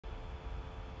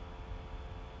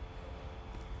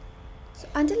So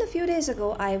until a few days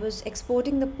ago, I was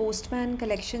exporting the Postman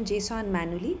Collection JSON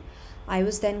manually. I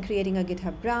was then creating a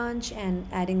GitHub branch and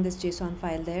adding this JSON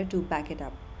file there to back it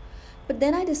up. But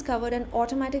then I discovered an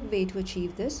automatic way to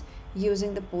achieve this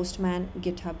using the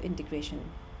Postman-GitHub integration.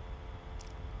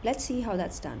 Let's see how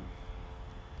that's done.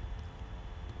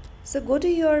 So go to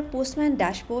your Postman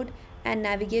dashboard and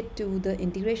navigate to the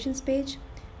integrations page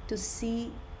to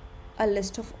see a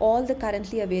list of all the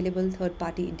currently available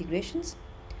third-party integrations.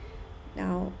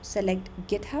 Now select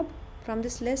GitHub from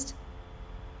this list.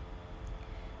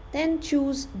 Then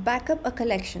choose backup a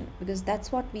collection because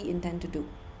that's what we intend to do.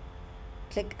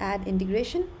 Click add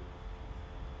integration.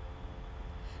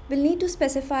 We'll need to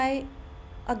specify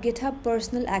a GitHub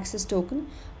personal access token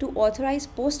to authorize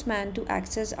Postman to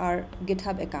access our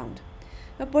GitHub account.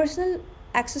 Now personal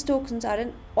access tokens are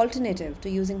an alternative to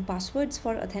using passwords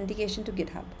for authentication to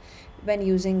GitHub when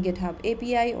using GitHub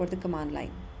API or the command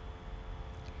line.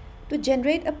 To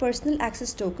generate a personal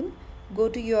access token, go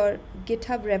to your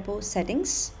GitHub repo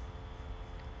settings,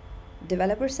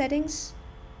 developer settings,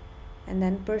 and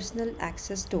then personal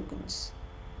access tokens.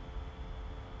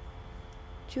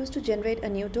 Choose to generate a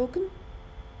new token.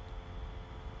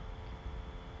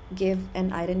 Give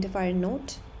an identifier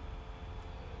note.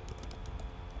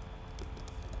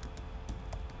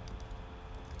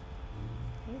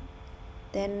 Okay.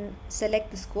 Then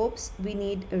select the scopes. We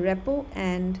need a repo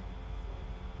and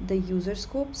the user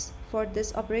scopes for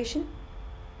this operation.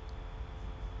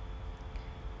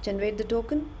 Generate the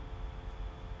token,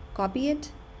 copy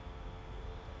it,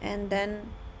 and then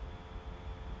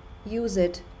use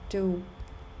it to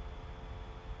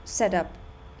set up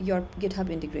your GitHub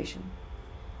integration.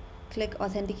 Click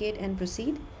authenticate and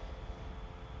proceed.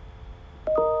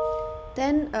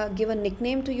 Then give a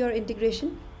nickname to your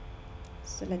integration.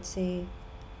 So let's say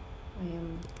I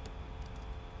am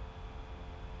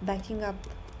backing up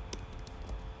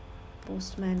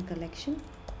Postman Collection.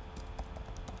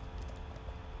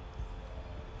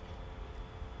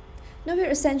 Now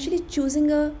we're essentially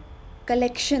choosing a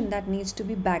collection that needs to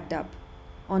be backed up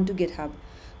onto GitHub.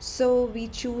 So we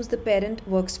choose the parent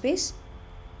workspace.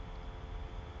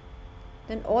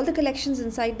 Then all the collections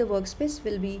inside the workspace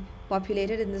will be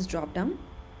populated in this drop-down.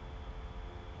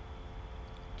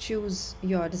 Choose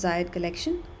your desired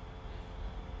collection.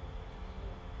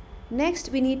 Next,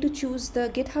 we need to choose the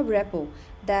GitHub repo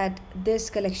that this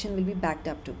collection will be backed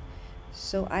up to.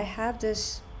 So I have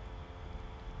this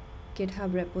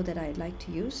GitHub repo that I'd like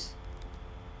to use.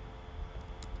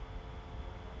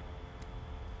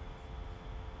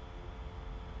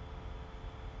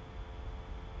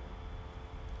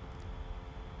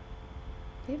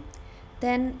 Okay.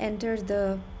 Then enter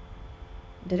the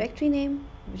directory name,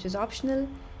 which is optional,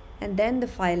 and then the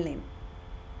file name.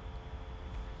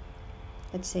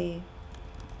 Let's say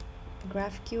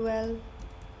GraphQL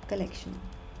collection.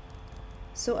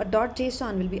 So a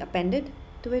 .json will be appended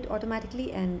to it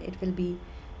automatically, and it will be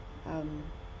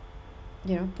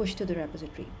pushed to the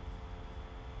repository.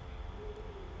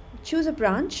 Choose a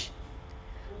branch.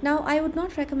 Now I would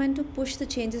not recommend to push the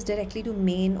changes directly to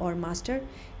main or master.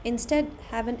 Instead,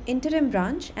 have an interim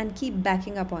branch and keep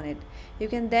backing up on it. You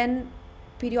can then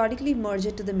periodically merge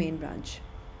it to the main branch.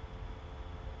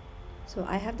 So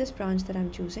I have this branch that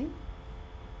I'm choosing,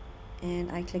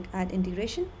 and I click add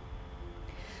integration.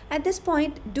 At this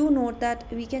point, do note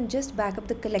that we can just back up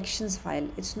the collections file.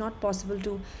 It's not possible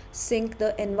to sync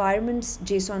the environment's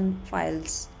JSON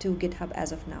files to GitHub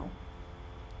as of now.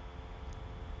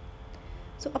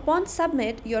 So upon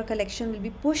submit, your collection will be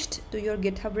pushed to your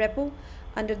GitHub repo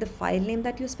under the file name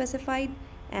that you specified,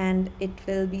 and it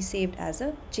will be saved as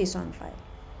a JSON file.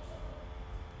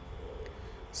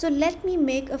 So let me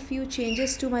make a few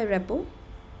changes to my repo.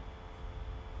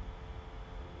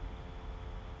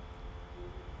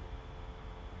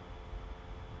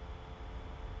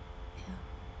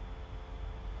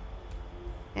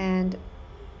 And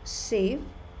save.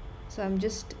 So I'm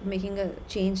just making a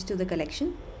change to the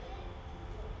collection.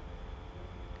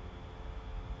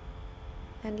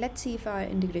 And let's see if our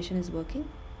integration is working.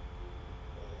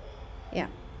 Yeah.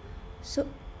 So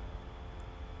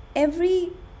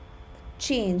every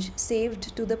change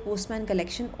saved to the Postman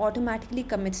collection automatically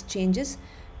commits changes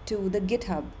to the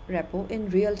GitHub repo in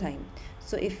real time.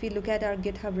 So if we look at our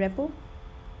GitHub repo,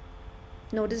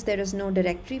 notice there is no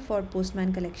directory for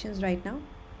Postman collections right now.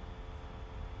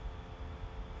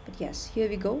 But yes, here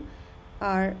we go.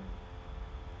 Our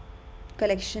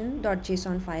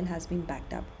collection.json file has been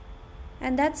backed up.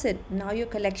 And that's it. Now your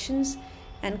collections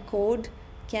and code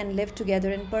can live together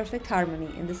in perfect harmony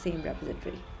in the same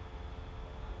repository.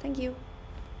 Thank you.